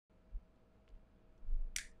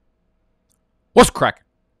What's cracking?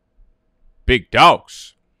 Big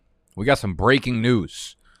dogs. We got some breaking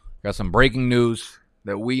news. Got some breaking news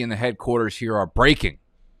that we in the headquarters here are breaking.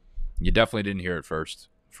 You definitely didn't hear it first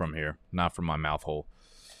from here, not from my mouth hole.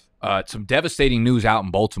 Some devastating news out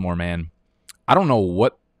in Baltimore, man. I don't know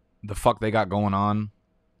what the fuck they got going on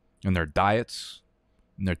in their diets,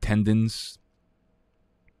 in their tendons,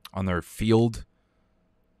 on their field,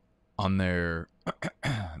 on their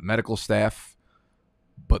medical staff,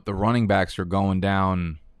 but the running backs are going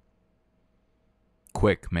down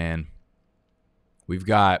quick, man. We've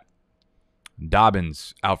got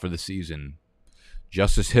Dobbins out for the season,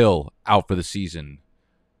 Justice Hill out for the season,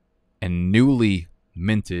 and newly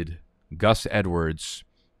minted Gus Edwards,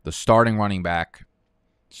 the starting running back,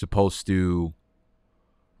 supposed to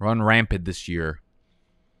run rampant this year.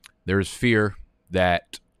 There's fear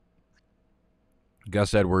that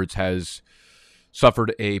Gus Edwards has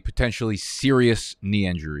suffered a potentially serious knee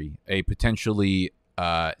injury, a potentially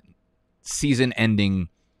season-ending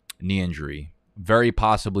knee injury, very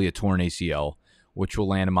possibly a torn ACL, which will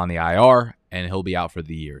land him on the IR, and he'll be out for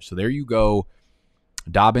the year. So there you go.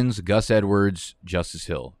 Dobbins, Gus Edwards, Justice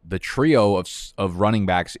Hill. The trio of running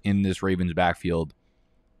backs in this Ravens backfield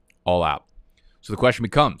all out. So the question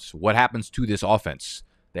becomes, what happens to this offense?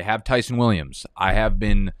 They have Tyson Williams. I have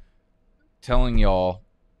been telling y'all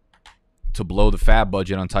to blow the fab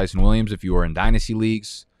budget on Tyson Williams if you are in dynasty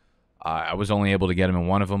leagues. I was only able to get him in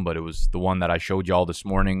one of them, but it was the one that I showed y'all this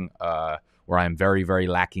morning where I'm very, very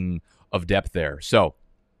lacking of depth there. So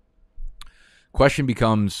question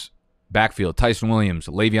becomes, backfield, Tyson Williams,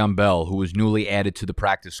 Le'Veon Bell, who was newly added to the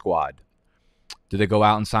practice squad. Did they go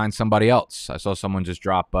out and sign somebody else? I saw someone just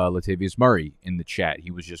drop Latavius Murray in the chat.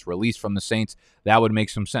 He was just released from the Saints. That would make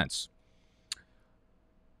some sense.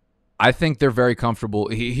 I think they're very comfortable.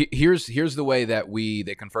 Here's the way that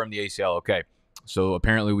they confirmed the ACL. Okay, so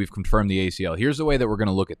apparently we've confirmed the ACL. Here's the way that we're going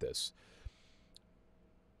to look at this.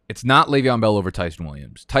 It's not Le'Veon Bell over Tyson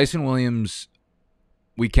Williams. Tyson Williams,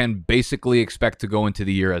 we can basically expect to go into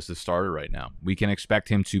the year as the starter right now. We can expect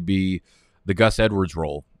him to be the Gus Edwards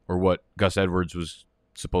role, or what Gus Edwards was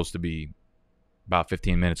supposed to be about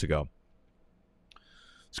 15 minutes ago.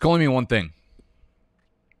 It's calling me one thing.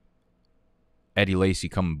 Eddie Lacy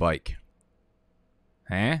coming bike.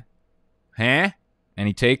 Huh?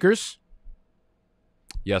 Any takers?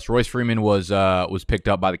 Yes, Royce Freeman was picked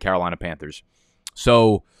up by the Carolina Panthers.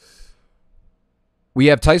 So we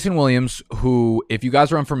have Tyson Williams, who, if you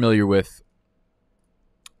guys are unfamiliar with,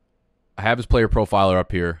 I have his player profiler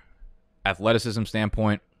up here. Athleticism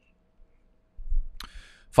standpoint,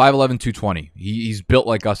 5'11", 220. He's built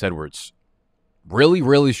like Gus Edwards. Really,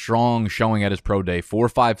 really strong showing at his pro day.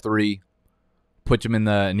 4.53, puts him in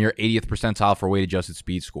the near 80th percentile for weight-adjusted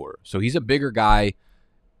speed score. So he's a bigger guy.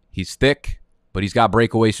 He's thick, but he's got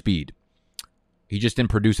breakaway speed. He just didn't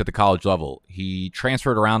produce at the college level. He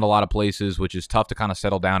transferred around a lot of places, which is tough to kind of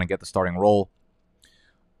settle down and get the starting role.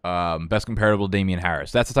 Best comparable to Damian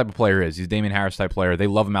Harris. That's the type of player he is. He's a Damian Harris type player. They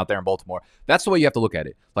love him out there in Baltimore. That's the way you have to look at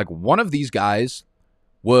it. Like, one of these guys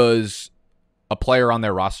was a player on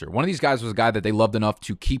their roster. One of these guys was a guy that they loved enough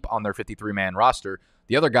to keep on their 53-man roster.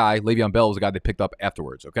 The other guy, Le'Veon Bell, was a guy they picked up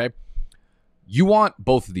afterwards, okay? You want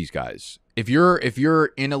both of these guys. If you're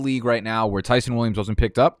in a league right now where Tyson Williams wasn't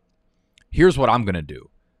picked up, here's what I'm going to do.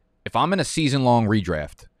 If I'm in a season-long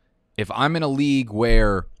redraft, if I'm in a league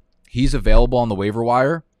where he's available on the waiver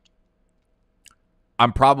wire,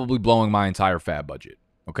 I'm probably blowing my entire fab budget,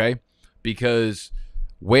 okay? Because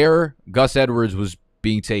where Gus Edwards was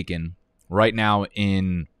being taken right now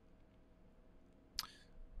in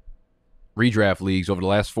redraft leagues over the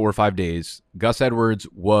last 4 or 5 days, Gus Edwards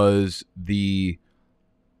was the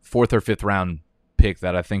 4th or 5th round pick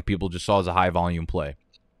that I think people just saw as a high volume play.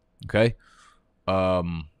 Okay?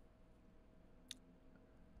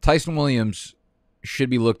 Tyson Williams should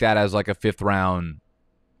be looked at as like a 5th round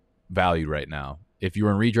value right now. If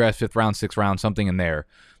you're in redraft, 5th round, 6th round, something in there.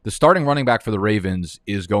 The starting running back for the Ravens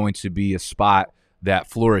is going to be a spot that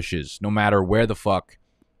flourishes no matter where the fuck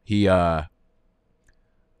he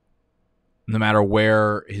no matter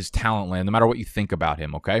where his talent lands, no matter what you think about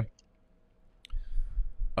him, okay?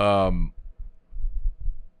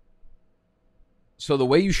 So the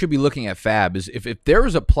way you should be looking at fab is if there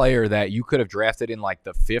is a player that you could have drafted in like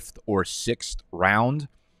the 5th or 6th round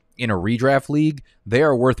in a redraft league, they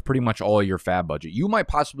are worth pretty much all your fab budget. You might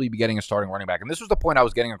possibly be getting a starting running back. And this was the point I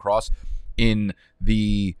was getting across in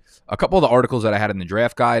a couple of the articles that I had in the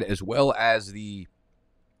draft guide, as well as the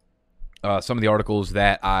some of the articles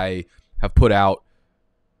that I have put out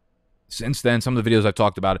since then, some of the videos I've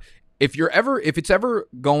talked about. If it's ever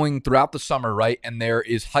going throughout the summer, right, and there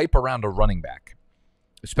is hype around a running back,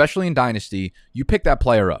 especially in Dynasty, you pick that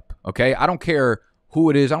player up, okay? I don't care who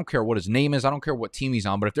it is. I don't care what his name is. I don't care what team he's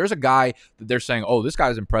on. But if there's a guy that they're saying, oh, this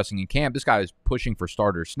guy's impressing in camp, this guy is pushing for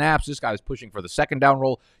starter snaps, this guy's pushing for the second down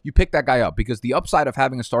role, you pick that guy up because the upside of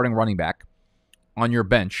having a starting running back on your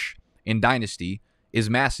bench in Dynasty is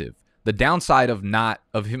massive. The downside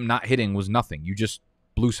of him not hitting was nothing. You just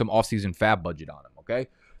blew some offseason fab budget on him, okay?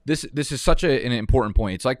 This is such an important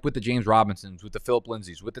point. It's like with the James Robinsons, with the Phillip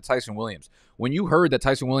Lindsays, with the Tyson Williams. When you heard that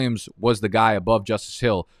Tyson Williams was the guy above Justice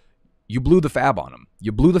Hill, you blew the fab on him.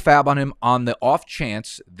 You blew the fab on him on the off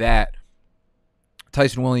chance that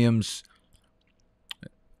Tyson Williams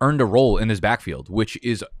earned a role in his backfield, which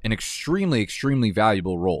is an extremely, extremely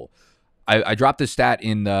valuable role. I dropped this stat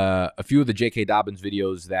in a few of the J.K. Dobbins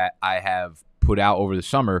videos that I have put out over the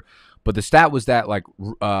summer, but the stat was that like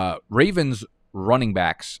Ravens running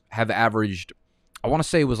backs have averaged, I want to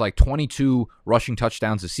say it was like 22 rushing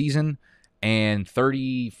touchdowns a season and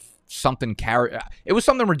 30-something carry. It was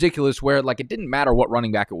something ridiculous where like it didn't matter what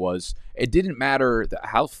running back it was. It didn't matter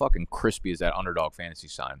how fucking crispy is that underdog fantasy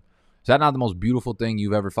sign. Is that not the most beautiful thing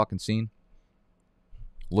you've ever fucking seen?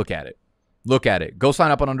 Look at it. Look at it. Go sign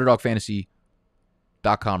up on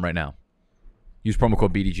underdogfantasy.com right now. Use promo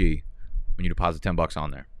code BDGE when you deposit $10 on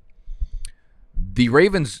there. The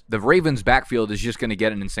Ravens backfield is just going to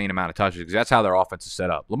get an insane amount of touches because that's how their offense is set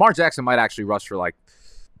up. Lamar Jackson might actually rush for like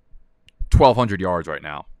 1,200 yards right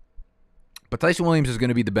now. But Tyson Williams is going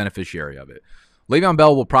to be the beneficiary of it. Le'Veon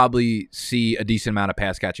Bell will probably see a decent amount of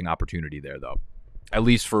pass-catching opportunity there, though, at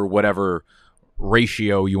least for whatever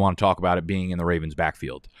ratio you want to talk about it being in the Ravens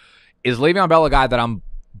backfield. Is Le'Veon Bell a guy that I'm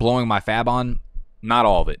blowing my fab on? Not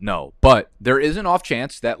all of it, no. But there is an off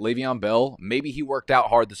chance that Le'Veon Bell, maybe he worked out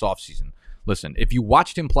hard this offseason. Listen, if you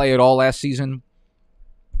watched him play at all last season,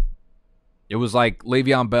 it was like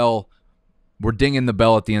Le'Veon Bell, we're dinging the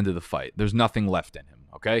bell at the end of the fight. There's nothing left in him,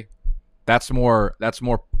 okay? That's more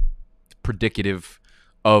predicative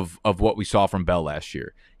of what we saw from Bell last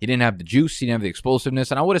year. He didn't have the juice. He didn't have the explosiveness.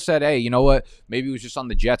 And I would have said, hey, you know what? Maybe he was just on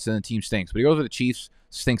the Jets and the team stinks. But he goes to the Chiefs,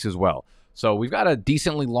 stinks as well. So we've got a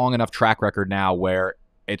decently long enough track record now where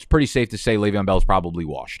it's pretty safe to say Le'Veon Bell's probably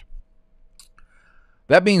washed.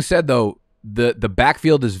 That being said, though, the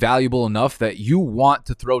backfield is valuable enough that you want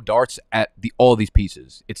to throw darts at all these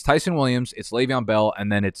pieces. It's Tyson Williams, it's Le'Veon Bell,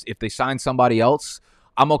 and then it's if they sign somebody else,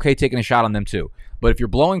 I'm okay taking a shot on them too. But if you're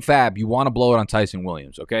blowing fab, you want to blow it on Tyson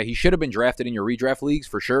Williams, okay? He should have been drafted in your redraft leagues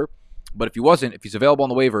for sure. But if he wasn't, if he's available on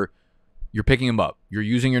the waiver, you're picking him up. You're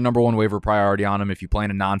using your number one waiver priority on him if you play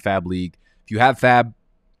in a non-fab league. If you have fab,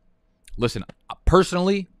 listen,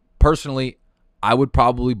 personally, I would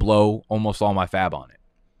probably blow almost all my fab on it.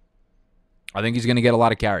 I think he's going to get a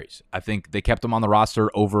lot of carries. I think they kept him on the roster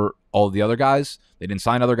over all the other guys. They didn't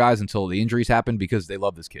sign other guys until the injuries happened because they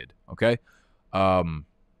love this kid, okay?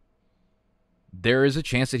 There is a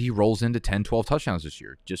chance that he rolls into 10, 12 touchdowns this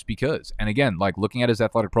year just because. And again, like looking at his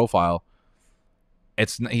athletic profile,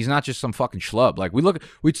 he's not just some fucking schlub. Like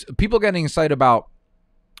people getting excited about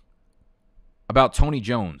Tony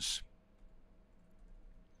Jones.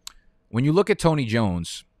 When you look at Tony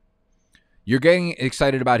Jones, you're getting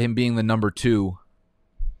excited about him being the number 2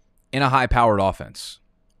 in a high-powered offense.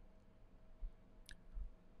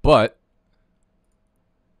 But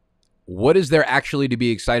what is there actually to be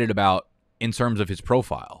excited about in terms of his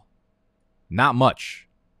profile? Not much.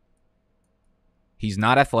 He's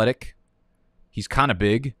not athletic. He's kind of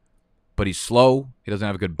big, but he's slow. He doesn't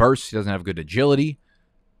have a good burst. He doesn't have good agility.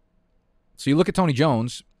 So you look at Tony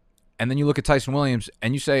Jones, and then you look at Tyson Williams,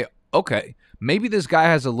 and you say, okay, maybe this guy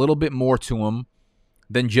has a little bit more to him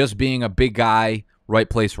than just being a big guy, right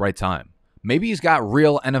place, right time. Maybe he's got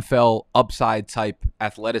real NFL upside type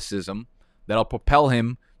athleticism that'll propel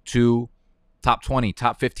him to top 20,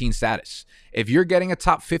 top 15 status. If you're getting a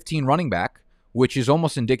top 15 running back, which is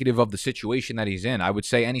almost indicative of the situation that he's in, I would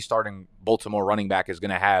say any starting Baltimore running back is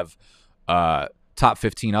going to have top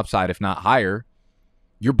 15 upside, if not higher.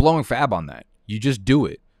 You're blowing fab on that. You just do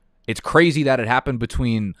it. It's crazy that it happened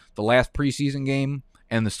between the last preseason game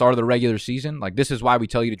and the start of the regular season. Like, this is why we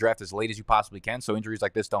tell you to draft as late as you possibly can so injuries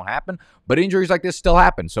like this don't happen. But injuries like this still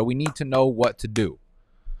happen, so we need to know what to do.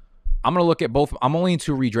 I'm going to look at both. I'm only in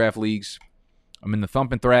 2 redraft leagues. I'm in the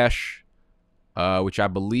Thump and Thrash, which I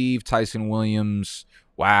believe Tyson Williams.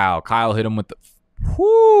 Wow, Kyle hit him with the.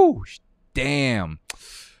 Whoo! Damn.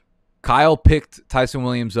 Kyle picked Tyson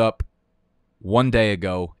Williams up one day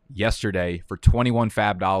ago, yesterday, for 21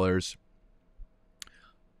 fab dollars.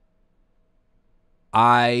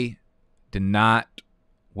 I did not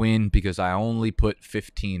win because I only put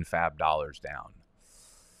 15 fab dollars down.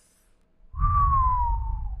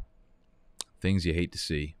 Things you hate to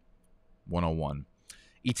see. 101.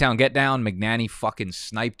 E-Town get down. McNanny fucking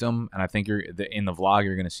sniped him, and I think in the vlog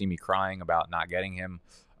you're gonna see me crying about not getting him.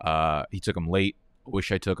 He took him late.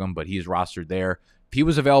 Wish I took him, but he's rostered there. If he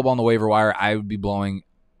was available on the waiver wire, I would be blowing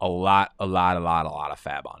a lot of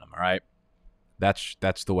fab on him. All right,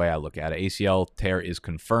 that's the way I look at it. ACL tear is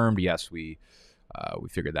confirmed. Yes, we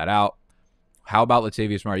figured that out. How about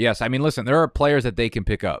Latavius Murray? Yes, I mean, listen, there are players that they can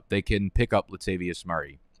pick up. They can pick up Latavius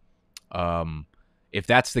Murray. If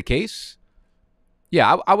that's the case,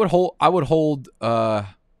 yeah, I would hold on to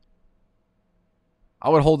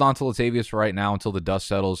Latavius for right now until the dust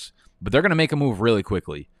settles. But they're going to make a move really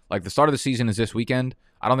quickly. Like, the start of the season is this weekend.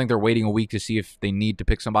 I don't think they're waiting a week to see if they need to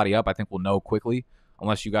pick somebody up. I think we'll know quickly,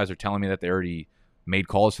 unless you guys are telling me that they already made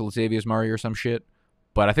calls to Latavius Murray or some shit.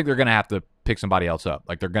 But I think they're going to have to pick somebody else up.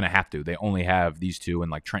 Like, they're going to have to. They only have these two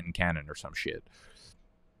and, like, Trenton Cannon or some shit.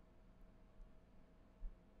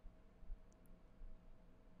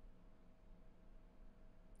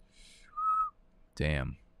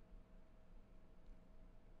 Damn.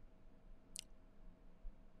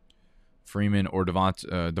 Freeman or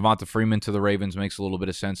Devonta Freeman to the Ravens makes a little bit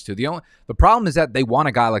of sense too. The problem is that they want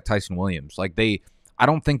a guy like Tyson Williams. Like, I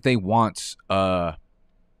don't think they want a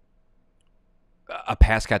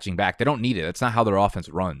pass catching back. They don't need it. That's not how their offense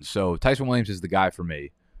runs. So Tyson Williams is the guy for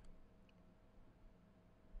me.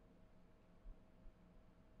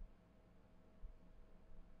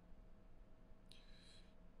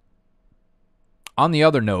 On the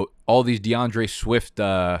other note, all these DeAndre Swift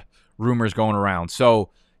rumors going around. So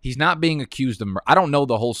he's not being accused of I don't know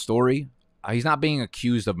the whole story. He's not being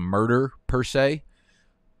accused of murder, per se.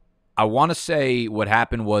 I want to say what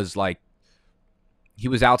happened was, like, he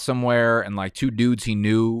was out somewhere and, like, two dudes he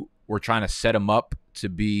knew were trying to set him up to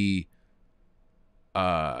be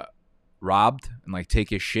robbed and, like, take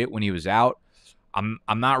his shit when he was out. I'm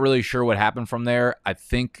not really sure what happened from there. I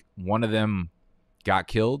think one of them got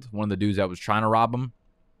killed, one of the dudes that was trying to rob him.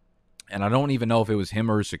 And I don't even know if it was him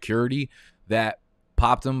or his security that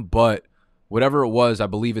popped him, but whatever it was, I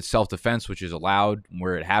believe it's self-defense, which is allowed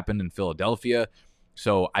where it happened in Philadelphia.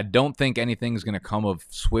 So I don't think anything's going to come of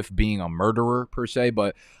Swift being a murderer per se,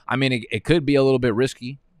 but I mean, it could be a little bit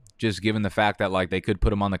risky, just given the fact that, like, they could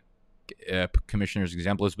put him on the commissioner's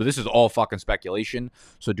exempt list. But this is all fucking speculation,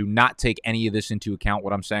 so do not take any of this into account,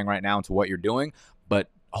 what I'm saying right now, into what you're doing. But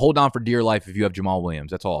hold on for dear life if you have Jamal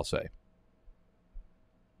Williams. That's all I'll say.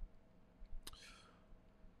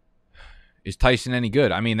 Is Tyson any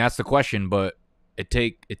good? I mean, that's the question, but it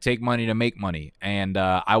take money to make money, and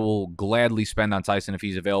I will gladly spend on Tyson if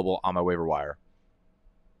he's available on my waiver wire.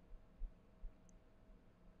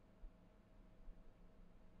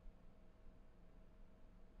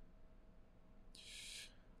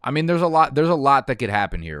 I mean, there's a lot that could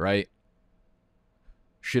happen here, right?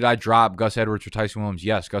 Should I drop Gus Edwards or Tyson Williams?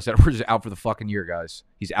 Yes, Gus Edwards is out for the fucking year, guys.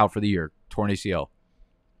 He's out for the year. Torn ACL.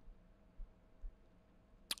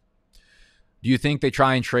 Do you think they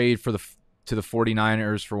try and trade to the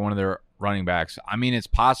 49ers for one of their running backs? I mean, it's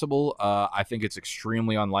possible. I think it's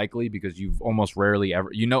extremely unlikely because you've almost rarely ever,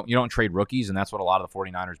 you don't trade rookies, and that's what a lot of the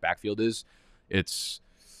 49ers backfield is. It's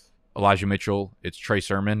Elijah Mitchell, it's Trey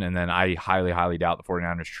Sermon, and then I highly doubt the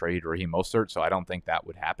 49ers trade Raheem Mostert, so I don't think that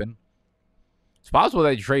would happen. It's possible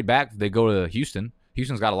that you trade back if they go to Houston.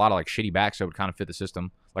 Houston's got a lot of, like, shitty backs that would kind of fit the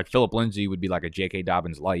system. Like, Phillip Lindsay would be like a J.K.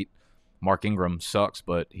 Dobbins light. Mark Ingram sucks,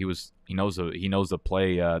 but he knows the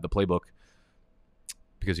playbook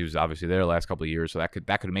because he was obviously there the last couple of years, so that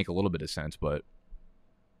could make a little bit of sense. But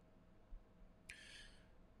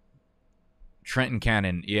Trenton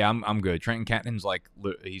Cannon, yeah, I'm good. Trenton Cannon's like,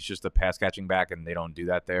 he's just a pass catching back, and they don't do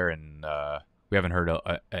that there, and we haven't heard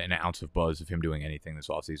an ounce of buzz of him doing anything this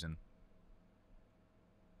offseason.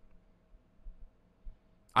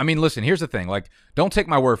 I mean, listen, here's the thing. Like, don't take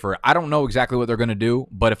my word for it. I don't know exactly what they're going to do,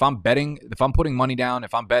 but if I'm putting money down,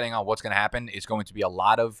 if I'm betting on what's going to happen, it's going to be a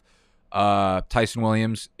lot of Tyson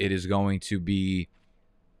Williams. It is going to be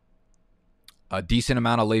a decent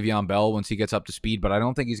amount of Le'Veon Bell once he gets up to speed, but I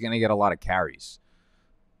don't think he's going to get a lot of carries.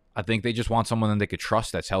 I think they just want someone that they could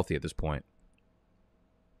trust that's healthy at this point.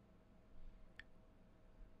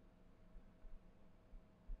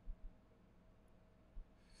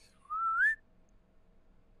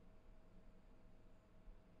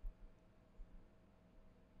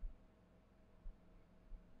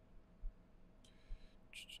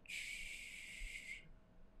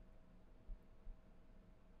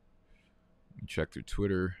 Check through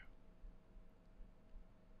Twitter.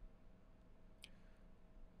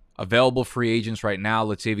 Available free agents right now: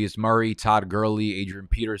 Latavius Murray, Todd Gurley, Adrian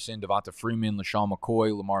Peterson, Devonta Freeman, LaShawn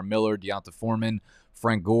McCoy, Lamar Miller, Deonta Foreman,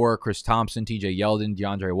 Frank Gore, Chris Thompson, TJ Yeldon,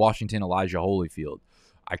 DeAndre Washington, Elijah Holyfield.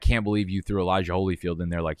 I can't believe you threw Elijah Holyfield in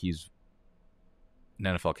there like he's an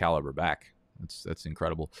NFL caliber back. That's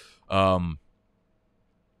incredible.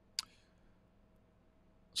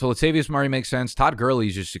 So Latavius Murray makes sense. Todd Gurley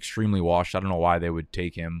is just extremely washed. I don't know why they would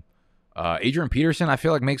take him. Adrian Peterson, I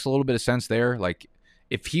feel like makes a little bit of sense there. Like,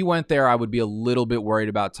 if he went there, I would be a little bit worried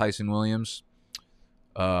about Tyson Williams.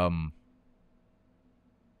 I'm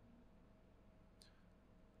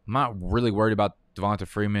not really worried about Devonta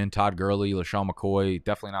Freeman, Todd Gurley, LaShawn McCoy.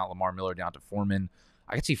 Definitely not Lamar Miller, down to Foreman.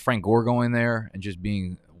 I could see Frank Gore going there and just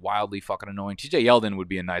being wildly fucking annoying. TJ Yeldon would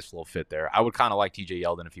be a nice little fit there. I would kind of like TJ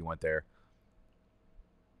Yeldon if he went there.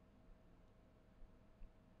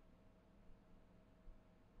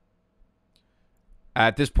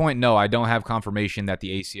 At this point, no, I don't have confirmation that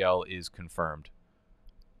the ACL is confirmed.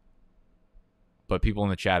 But people in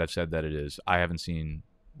the chat have said that it is. I haven't seen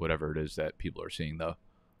whatever it is that people are seeing, though.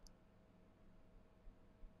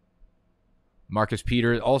 Marcus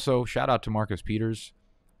Peters. Also, shout out to Marcus Peters.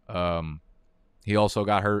 He also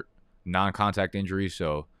got hurt. Non-contact injury,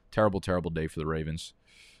 so terrible, terrible day for the Ravens.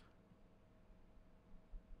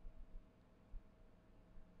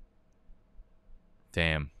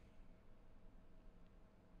 Damn.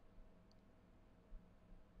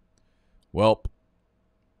 Well,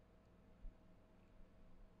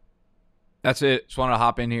 that's it. Just wanted to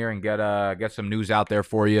hop in here and get some news out there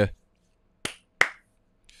for you.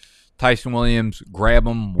 Tyson Williams, grab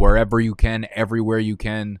him wherever you can, everywhere you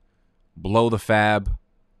can. Blow the fab.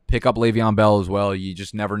 Pick up Le'Veon Bell as well. You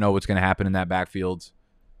just never know what's going to happen in that backfield.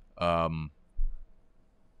 ER7,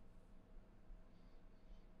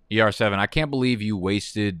 I can't believe you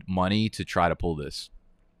wasted money to try to pull this.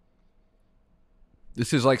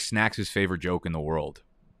 This is like Snacks' favorite joke in the world.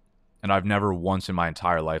 And I've never once in my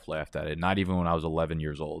entire life laughed at it. Not even when I was 11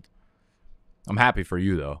 years old. I'm happy for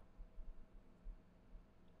you, though.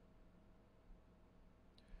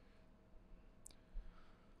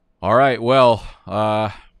 All right, well,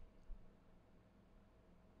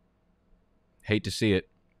 hate to see it.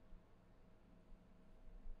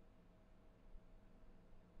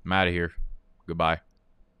 I'm out of here. Goodbye.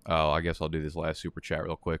 Oh, I guess I'll do this last super chat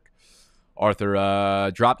real quick.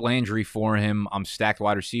 Arthur, dropped Landry for him. I'm stacked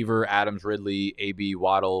wide receiver. Adams, Ridley, AB,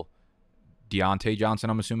 Waddle, Deontay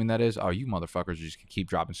Johnson, I'm assuming that is. Oh, you motherfuckers just keep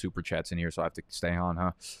dropping super chats in here, so I have to stay on,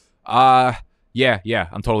 huh? Yeah,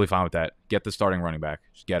 I'm totally fine with that. Get the starting running back.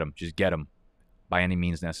 Just get him. Just get him by any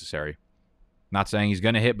means necessary. Not saying he's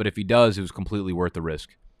going to hit, but if he does, it was completely worth the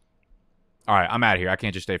risk. All right, I'm out of here. I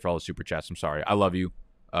can't just stay for all the super chats. I'm sorry. I love you.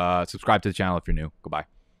 Subscribe to the channel if you're new. Goodbye.